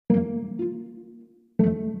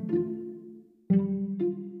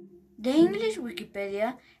English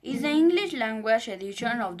Wikipedia is the English language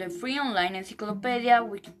edition of the free online encyclopedia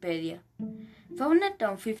Wikipedia. Founded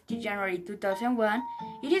on 50 January 2001,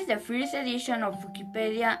 it is the first edition of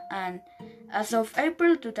Wikipedia and, as of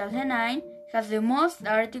April 2009, has the most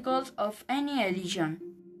articles of any edition.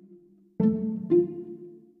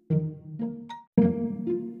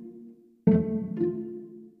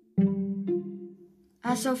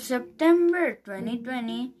 As of September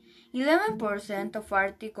 2020, 11% of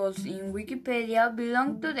articles in Wikipedia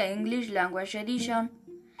belong to the English language edition.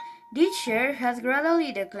 This share has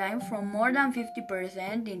gradually declined from more than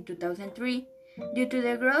 50% in 2003 due to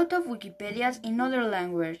the growth of Wikipedias in other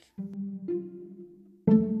languages.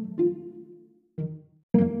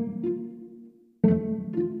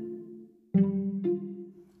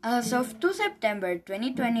 As of 2 September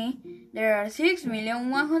 2020, there are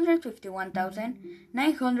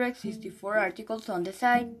 6,151,964 articles on the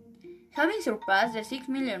site, having surpassed the 6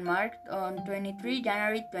 million mark on 23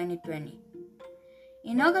 January 2020.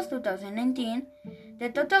 In August 2019, the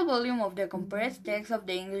total volume of the compressed text of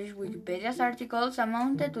the English Wikipedia's articles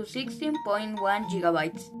amounted to 16.1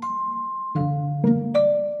 gigabytes.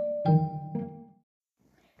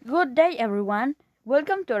 Good day, everyone.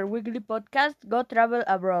 Welcome to our weekly podcast, Go Travel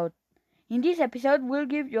Abroad. In this episode, we'll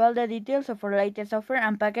give you all the details of our latest offer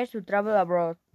and package to travel abroad.